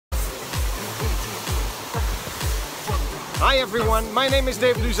Hi everyone, my name is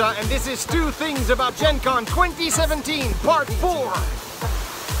Dave Luza and this is Two Things About GenCon 2017 Part 4.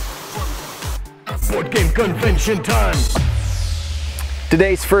 Board game convention time.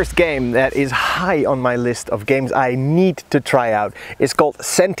 Today's first game that is high on my list of games I need to try out is called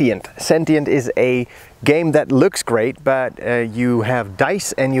Sentient. Sentient is a game that looks great, but you have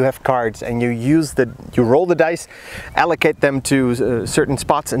dice and you have cards, and you roll the dice, allocate them to certain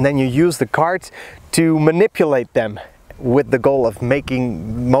spots, and then you use the cards to manipulate them with the goal of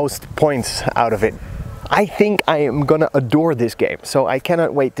making most points out of it. I think I am gonna adore this game, so I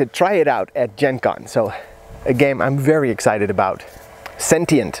cannot wait to try it out at GenCon. So a game I'm very excited about.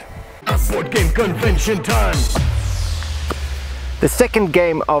 Sentient. Board game convention time. The second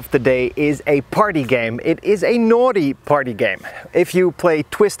game of the day is a party game. It is a naughty party game. If you play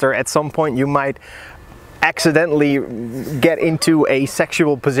Twister, at some point you might accidentally get into a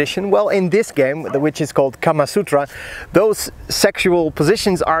sexual position. Well, in this game, which is called Kamasutra, those sexual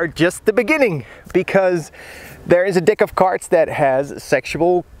positions are just the beginning, because there is a deck of cards that has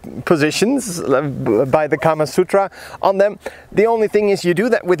sexual positions by the Kamasutra on them. The only thing is you do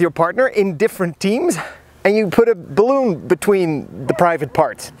that with your partner in different teams, and you put a balloon between the private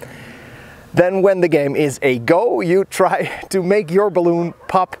parts. Then when the game is a go, you try to make your balloon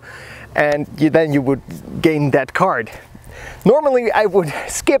pop, and then you would gain that card. Normally I would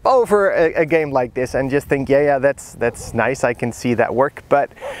skip over a game like this and just think, yeah, that's nice, I can see that work,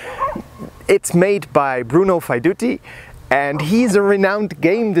 but it's made by Bruno Faidutti, and he's a renowned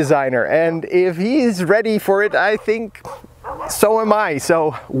game designer, and if he's ready for it, I think so am I.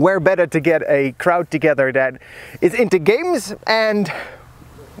 So where better to get a crowd together that is into games, and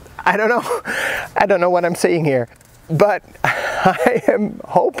I don't know what I'm saying here, but I am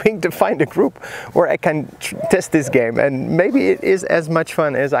hoping to find a group where I can test this game, and maybe it is as much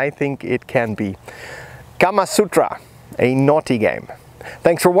fun as I think it can be. Kamasutra, a naughty game.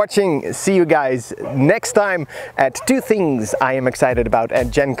 Thanks for watching. See you guys next time at Two Things I am excited about at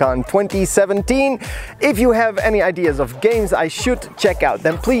GenCon 2017. If you have any ideas of games I should check out,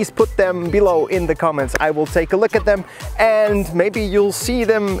 then please put them below in the comments. I will take a look at them, and maybe you'll see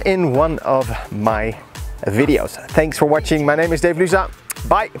them in one of my videos. Thanks for watching. My name is Dave Luza.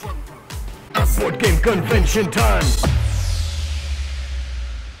 Bye. Board game convention time.